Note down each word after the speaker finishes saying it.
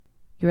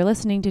You're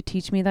listening to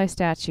Teach Me Thy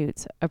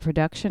Statutes, a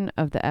production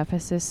of the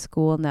Ephesus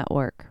School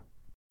Network.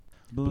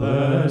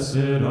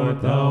 Blessed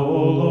art thou,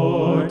 O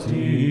Lord,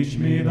 teach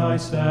me thy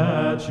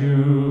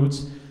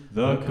statutes.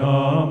 The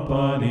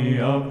company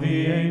of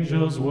the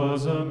angels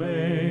was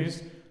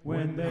amazed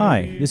when they...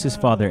 Hi, this is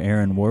Father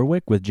Aaron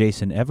Warwick with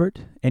Jason Everett,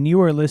 and you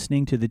are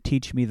listening to the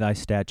Teach Me Thy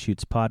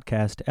Statutes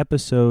podcast,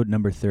 episode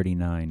number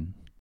 39.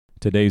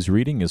 Today's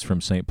reading is from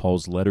St.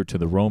 Paul's letter to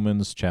the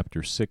Romans,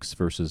 chapter 6,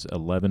 verses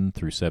 11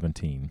 through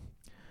 17.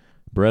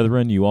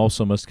 Brethren, you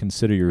also must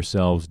consider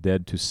yourselves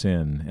dead to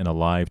sin and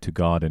alive to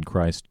God in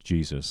Christ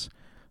Jesus.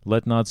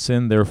 Let not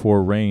sin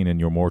therefore reign in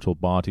your mortal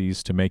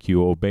bodies to make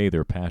you obey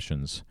their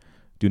passions.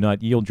 Do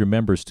not yield your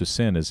members to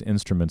sin as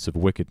instruments of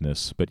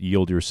wickedness, but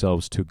yield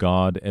yourselves to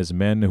God as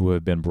men who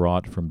have been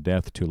brought from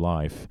death to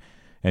life,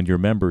 and your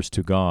members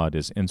to God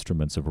as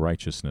instruments of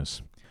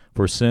righteousness.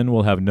 For sin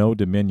will have no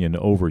dominion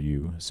over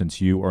you,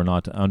 since you are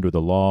not under the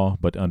law,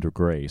 but under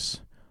grace.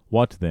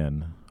 What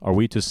then? Are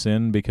we to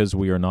sin because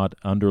we are not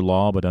under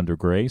law but under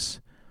grace?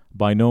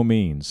 By no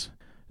means.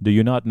 Do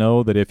you not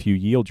know that if you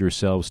yield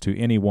yourselves to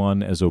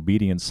anyone as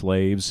obedient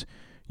slaves,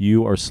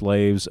 you are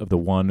slaves of the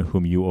one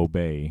whom you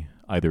obey,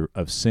 either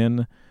of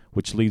sin,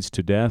 which leads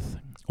to death,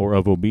 or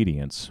of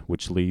obedience,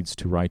 which leads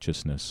to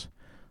righteousness?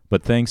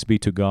 But thanks be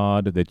to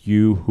God that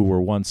you who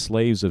were once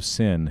slaves of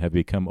sin have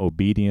become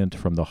obedient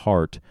from the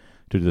heart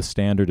to the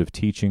standard of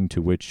teaching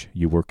to which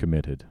you were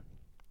committed.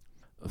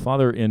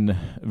 Father, in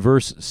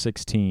verse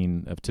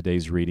 16 of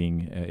today's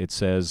reading, it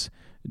says,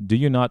 Do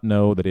you not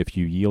know that if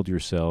you yield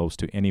yourselves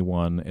to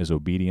anyone as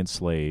obedient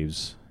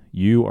slaves,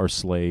 you are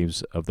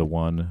slaves of the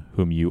one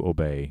whom you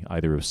obey,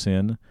 either of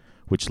sin,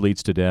 which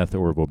leads to death,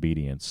 or of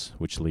obedience,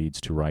 which leads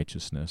to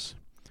righteousness?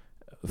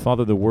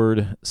 Father, the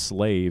word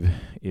slave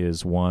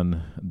is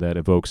one that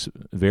evokes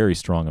very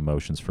strong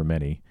emotions for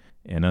many,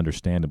 and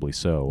understandably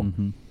so.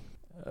 Mm-hmm.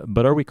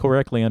 But are we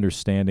correctly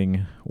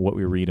understanding what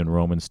we read in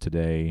Romans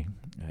today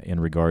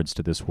in regards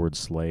to this word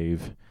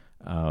slave?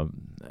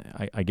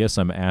 I guess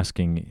I'm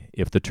asking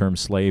if the term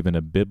slave in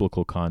a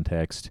biblical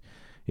context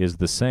is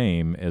the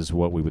same as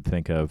what we would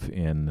think of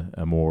in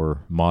a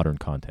more modern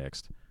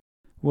context.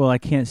 Well, I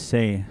can't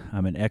say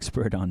I'm an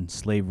expert on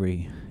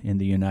slavery in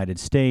the United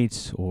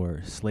States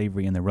or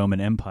slavery in the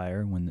Roman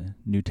Empire when the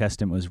New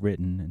Testament was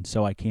written, and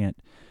so I can't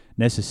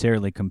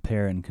necessarily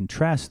compare and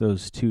contrast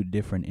those two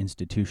different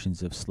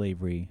institutions of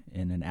slavery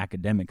in an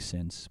academic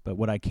sense. But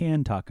what I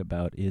can talk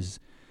about is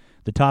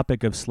the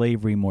topic of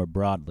slavery more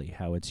broadly,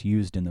 how it's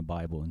used in the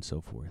Bible and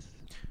so forth.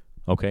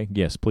 Okay,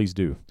 yes, please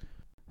do.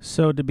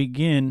 So to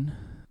begin,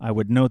 I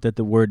would note that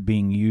the word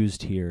being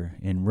used here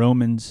in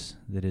Romans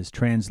that is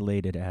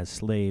translated as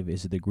slave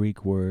is the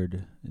Greek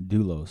word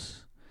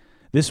doulos.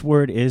 This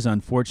word is,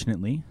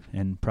 unfortunately,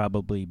 and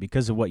probably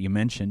because of what you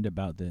mentioned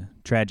about the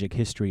tragic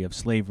history of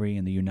slavery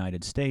in the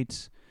United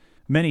States,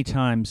 many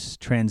times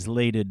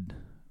translated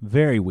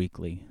very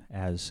weakly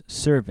as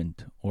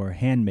servant or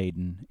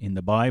handmaiden in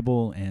the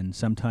Bible and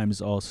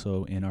sometimes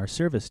also in our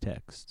service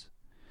texts.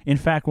 In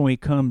fact, when we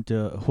come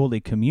to Holy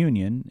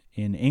Communion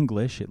in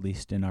English, at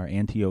least in our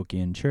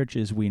Antiochian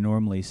churches, we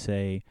normally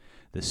say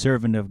the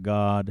servant of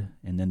God,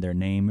 and then their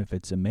name if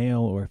it's a male,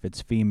 or if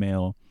it's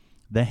female,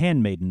 the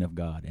handmaiden of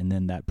God, and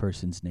then that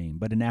person's name.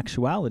 But in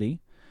actuality,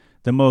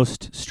 the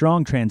most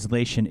strong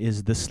translation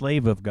is the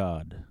slave of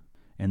God,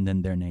 and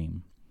then their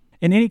name.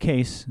 In any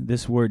case,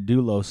 this word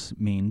doulos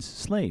means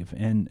slave,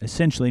 and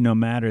essentially no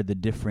matter the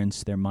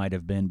difference there might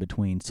have been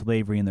between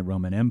slavery in the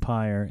Roman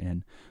Empire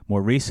and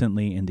more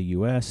recently in the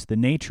U.S., the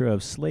nature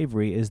of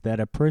slavery is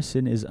that a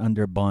person is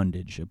under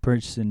bondage. A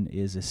person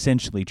is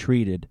essentially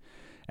treated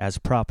as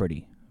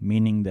property,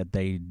 meaning that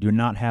they do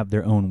not have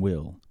their own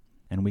will.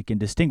 And we can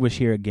distinguish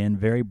here again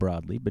very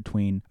broadly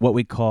between what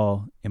we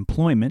call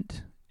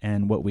employment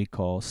and what we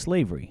call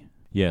slavery.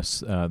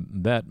 Yes,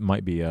 that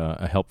might be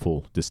a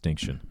helpful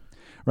distinction.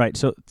 Right,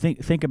 so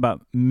think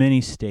about many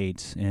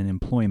states and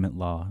employment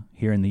law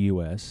here in the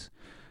U.S.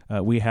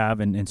 We have,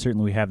 and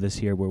certainly we have this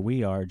here where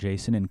we are,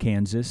 Jason, in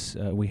Kansas,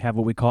 we have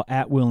what we call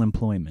at-will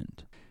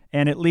employment.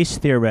 And at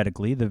least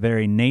theoretically, the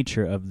very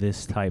nature of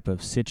this type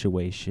of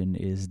situation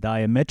is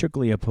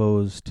diametrically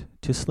opposed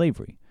to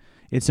slavery.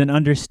 It's an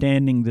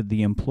understanding that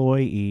the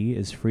employee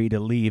is free to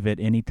leave at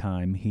any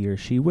time he or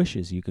she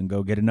wishes. You can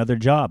go get another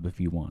job if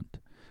you want.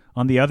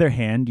 On the other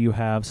hand, you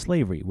have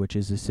slavery, which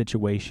is a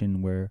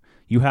situation where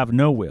you have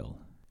no will.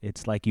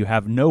 It's like you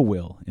have no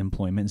will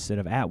employment instead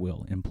of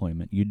at-will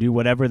employment. You do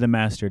whatever the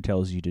master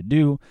tells you to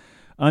do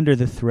under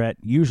the threat,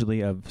 usually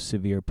of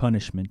severe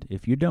punishment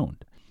if you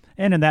don't.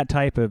 And in that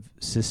type of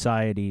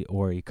society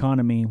or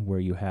economy where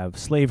you have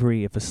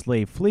slavery, if a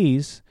slave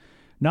flees,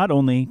 not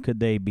only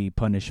could they be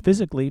punished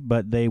physically,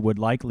 but they would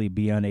likely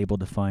be unable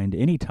to find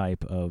any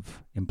type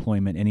of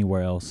employment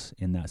anywhere else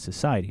in that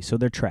society. So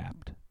they're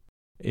trapped.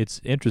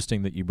 It's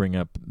interesting that you bring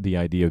up the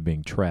idea of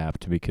being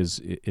trapped, because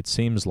it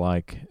seems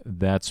like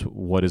that's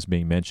what is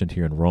being mentioned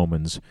here in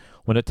Romans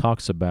when it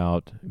talks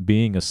about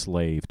being a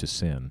slave to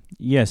sin.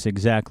 Yes,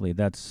 exactly.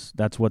 That's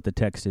what the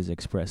text is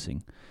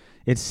expressing.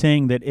 It's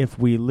saying that if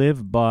we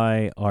live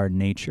by our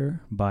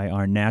nature, by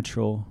our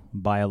natural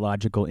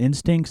biological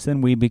instincts,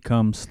 then we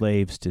become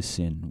slaves to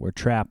sin. We're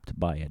trapped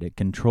by it. It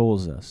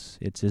controls us.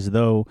 It's as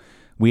though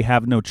we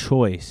have no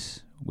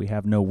choice. We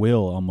have no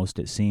will, almost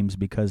it seems,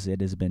 because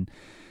it has been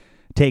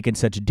taken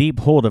such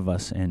deep hold of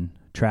us and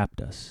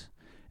trapped us.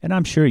 And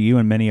I'm sure you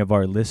and many of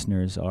our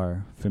listeners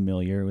are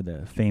familiar with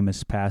a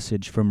famous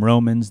passage from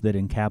Romans that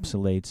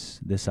encapsulates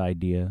this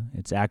idea.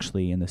 It's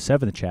actually in the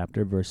 7th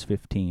chapter, verse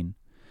 15,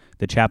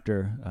 the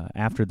chapter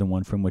after the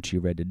one from which you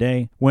read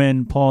today,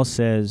 when Paul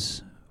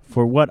says,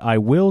 "For what I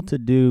will to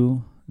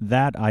do,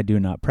 that I do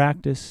not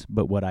practice,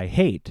 but what I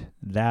hate,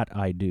 that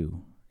I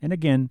do." And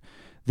again,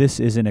 this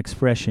is an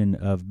expression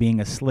of being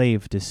a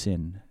slave to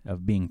sin,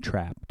 of being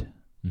trapped.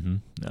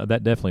 Mm-hmm.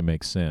 That definitely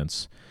makes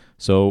sense.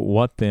 So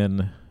what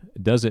then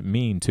does it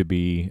mean to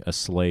be a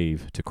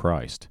slave to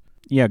Christ?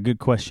 Yeah, good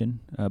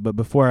question. But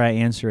before I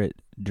answer it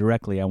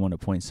directly, I want to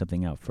point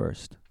something out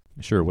first.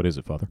 Sure, what is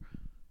it, Father?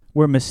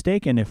 We're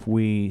mistaken if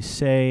we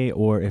say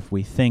or if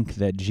we think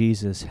that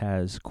Jesus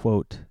has,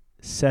 quote,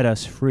 set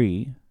us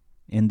free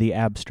in the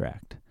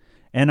abstract.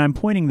 And I'm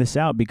pointing this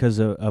out because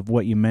of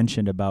what you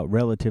mentioned about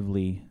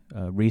relatively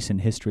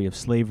recent history of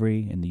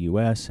slavery in the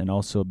U.S. and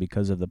also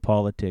because of the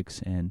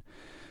politics and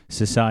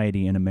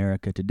society in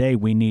America today.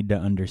 We need to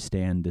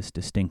understand this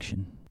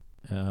distinction.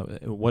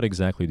 What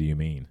exactly do you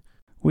mean?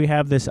 We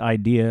have this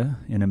idea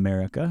in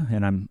America,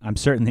 and I'm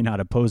certainly not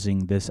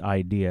opposing this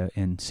idea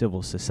in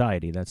civil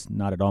society. That's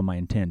not at all my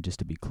intent, just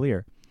to be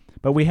clear.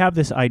 But we have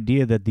this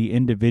idea that the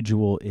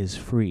individual is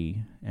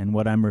free, and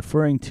what I'm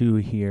referring to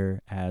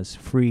here as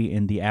free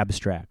in the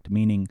abstract,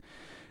 meaning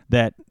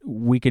that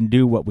we can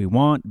do what we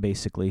want,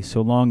 basically,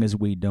 so long as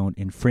we don't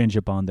infringe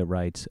upon the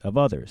rights of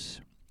others.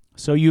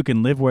 So you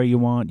can live where you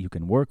want, you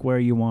can work where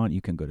you want,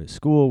 you can go to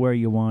school where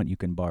you want, you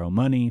can borrow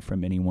money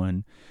from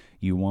anyone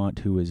you want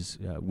who is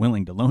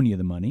willing to loan you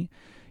the money,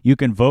 you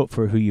can vote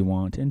for who you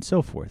want, and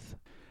so forth.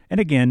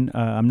 And again,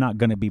 I'm not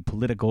going to be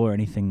political or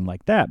anything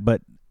like that,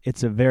 but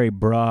it's a very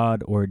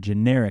broad or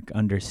generic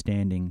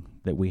understanding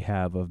that we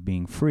have of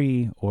being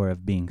free or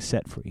of being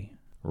set free.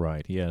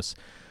 Right, yes.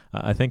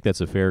 I think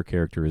that's a fair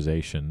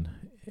characterization.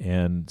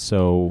 And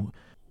so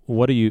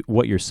what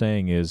you're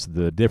saying is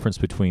the difference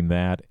between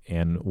that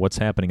and what's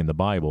happening in the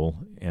Bible,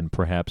 and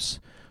perhaps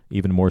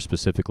even more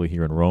specifically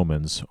here in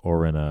Romans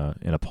or in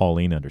a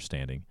Pauline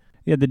understanding.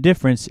 Yeah, the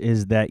difference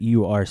is that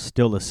you are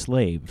still a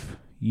slave.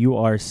 You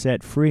are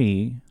set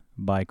free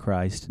by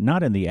Christ,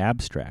 not in the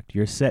abstract.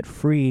 You're set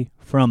free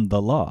from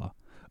the law,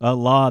 a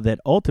law that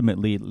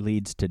ultimately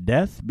leads to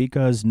death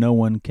because no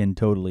one can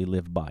totally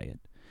live by it.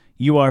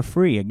 You are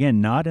free,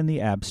 again, not in the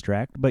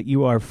abstract, but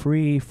you are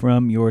free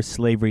from your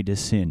slavery to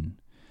sin.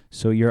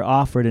 So you're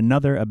offered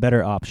a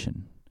better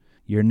option.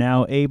 You're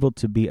now able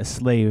to be a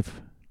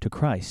slave to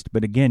Christ.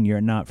 But again,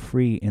 you're not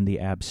free in the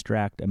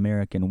abstract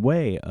American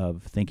way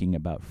of thinking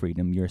about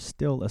freedom. You're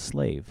still a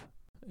slave.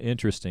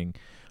 Interesting.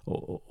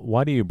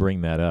 Why do you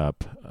bring that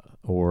up?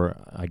 Or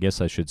I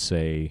guess I should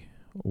say,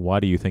 why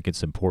do you think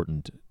it's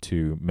important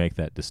to make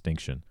that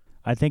distinction?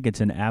 I think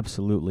it's an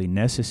absolutely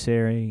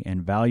necessary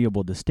and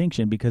valuable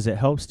distinction because it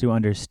helps to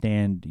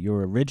understand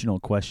your original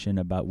question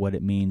about what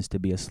it means to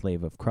be a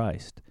slave of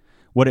Christ.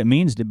 What it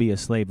means to be a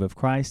slave of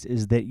Christ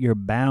is that you're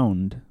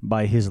bound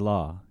by His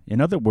law.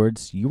 In other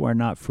words, you are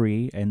not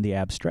free in the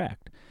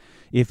abstract.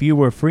 If you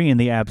were free in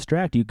the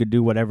abstract, you could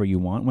do whatever you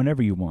want,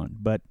 whenever you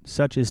want. But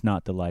such is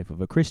not the life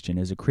of a Christian.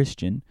 As a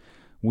Christian,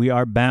 we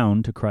are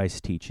bound to Christ's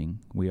teaching.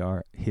 We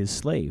are His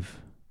slave.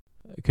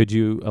 Could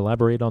you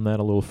elaborate on that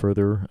a little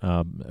further,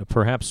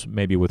 perhaps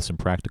maybe with some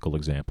practical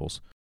examples?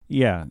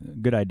 Yeah,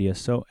 good idea.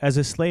 So as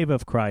a slave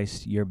of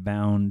Christ, you're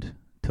bound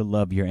to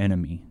love your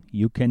enemy.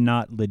 You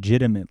cannot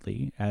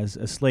legitimately, as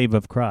a slave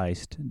of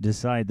Christ,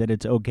 decide that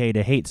it's okay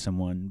to hate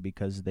someone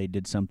because they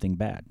did something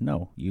bad.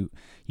 No,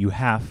 you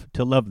have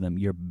to love them.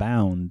 You're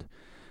bound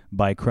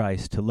by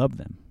Christ to love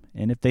them.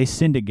 And if they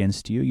sinned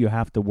against you, you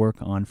have to work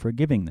on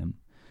forgiving them.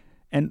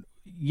 And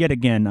yet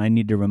again, I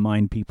need to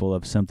remind people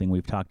of something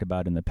we've talked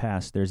about in the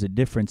past. There's a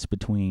difference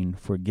between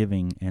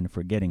forgiving and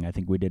forgetting. I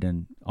think we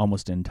did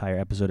almost an entire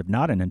episode, if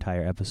not an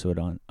entire episode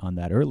on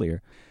that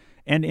earlier.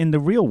 And in the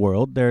real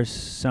world, there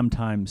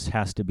sometimes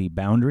has to be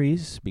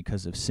boundaries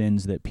because of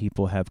sins that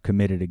people have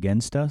committed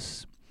against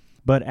us.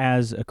 But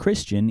as a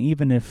Christian,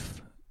 even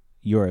if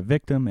you're a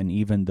victim and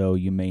even though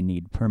you may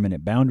need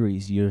permanent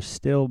boundaries, you're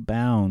still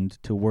bound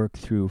to work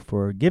through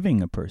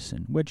forgiving a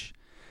person, which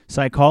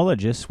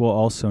psychologists will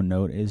also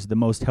note is the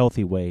most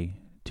healthy way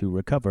to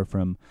recover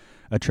from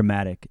a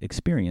traumatic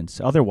experience.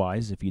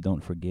 Otherwise, if you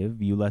don't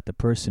forgive, you let the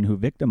person who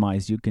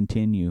victimized you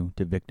continue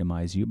to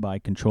victimize you by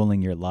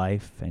controlling your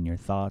life and your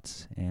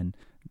thoughts and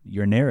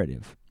your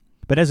narrative.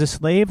 But as a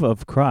slave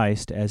of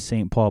Christ, as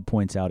St. Paul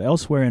points out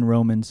elsewhere in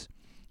Romans,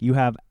 you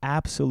have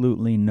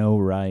absolutely no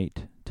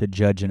right to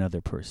judge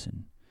another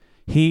person.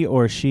 He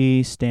or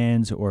she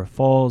stands or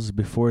falls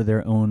before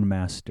their own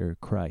master,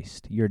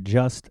 Christ. You're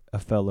just a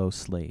fellow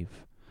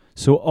slave.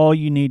 So all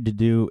you need to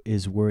do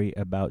is worry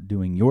about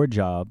doing your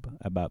job,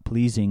 about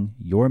pleasing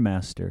your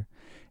master,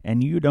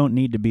 And you don't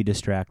need to be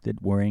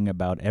distracted worrying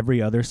about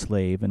every other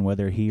slave and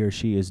whether he or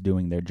she is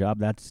doing their job.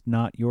 That's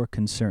not your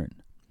concern.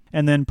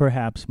 And then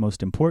perhaps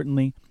most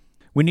importantly,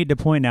 we need to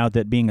point out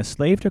that being a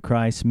slave to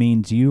Christ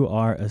means you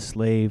are a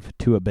slave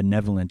to a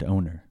benevolent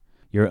owner.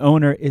 Your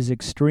owner is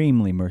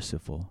extremely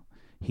merciful.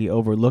 He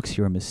overlooks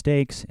your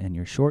mistakes and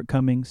your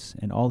shortcomings,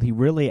 and all he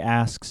really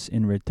asks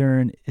in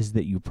return is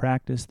that you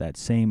practice that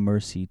same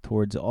mercy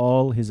towards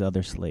all his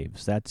other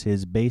slaves. That's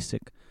his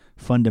basic,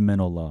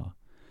 fundamental law.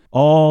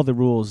 All the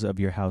rules of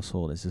your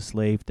household as a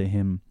slave to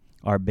him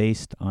are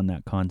based on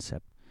that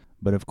concept.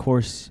 But of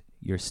course,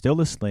 you're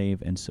still a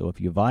slave, and so if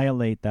you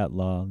violate that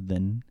law,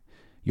 then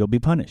you'll be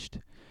punished,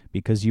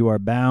 because you are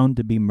bound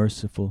to be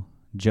merciful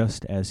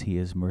just as he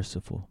is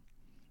merciful.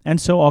 And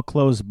so I'll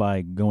close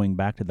by going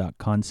back to that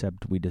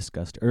concept we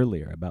discussed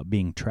earlier about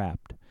being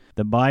trapped.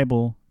 The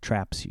Bible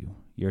traps you.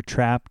 You're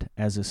trapped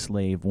as a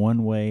slave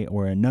one way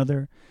or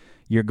another.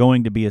 You're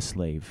going to be a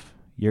slave.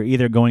 You're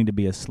either going to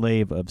be a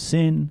slave of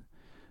sin,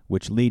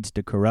 which leads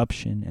to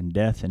corruption and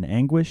death and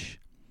anguish,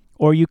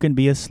 or you can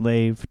be a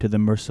slave to the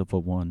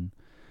merciful one,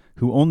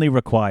 who only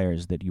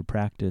requires that you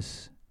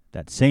practice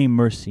that same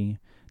mercy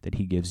that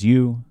he gives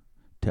you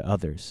to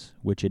others,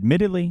 which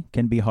admittedly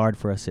can be hard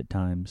for us at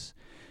times,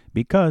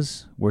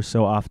 because we're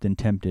so often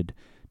tempted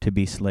to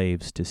be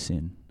slaves to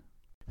sin.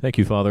 Thank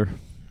you, Father.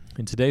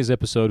 In today's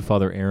episode,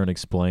 Father Aaron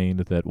explained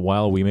that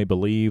while we may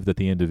believe that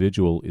the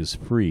individual is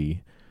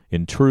free,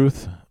 in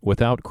truth,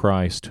 without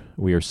Christ,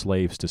 we are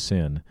slaves to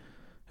sin.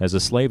 As a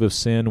slave of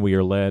sin, we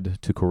are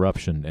led to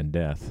corruption and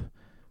death.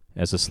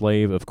 As a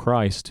slave of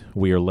Christ,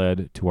 we are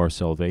led to our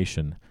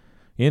salvation.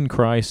 In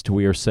Christ,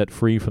 we are set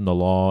free from the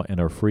law and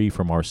are free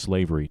from our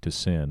slavery to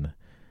sin.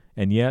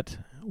 And yet,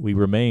 we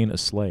remain a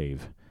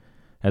slave.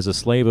 As a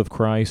slave of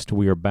Christ,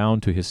 we are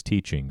bound to his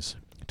teachings,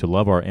 to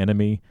love our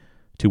enemy,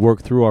 to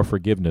work through our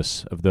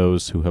forgiveness of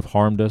those who have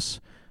harmed us,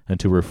 and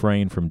to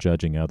refrain from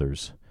judging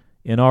others.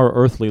 In our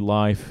earthly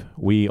life,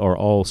 we are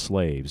all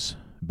slaves,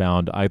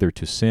 bound either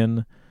to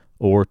sin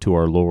or to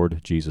our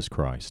Lord Jesus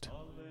Christ.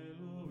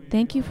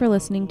 Thank you for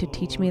listening to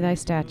Teach Me Thy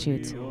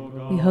Statutes.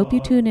 We hope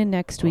you tune in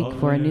next week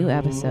for a new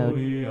episode.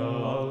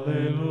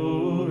 Alleluia,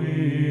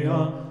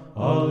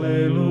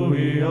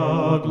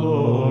 alleluia,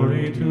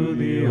 glory to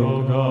thee,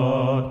 O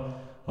God.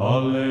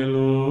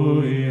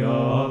 Alleluia,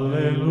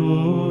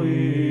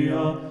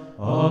 alleluia,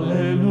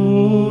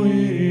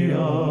 alleluia,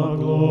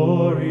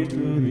 glory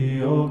to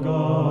thee, O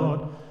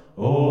God.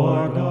 O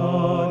our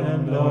God,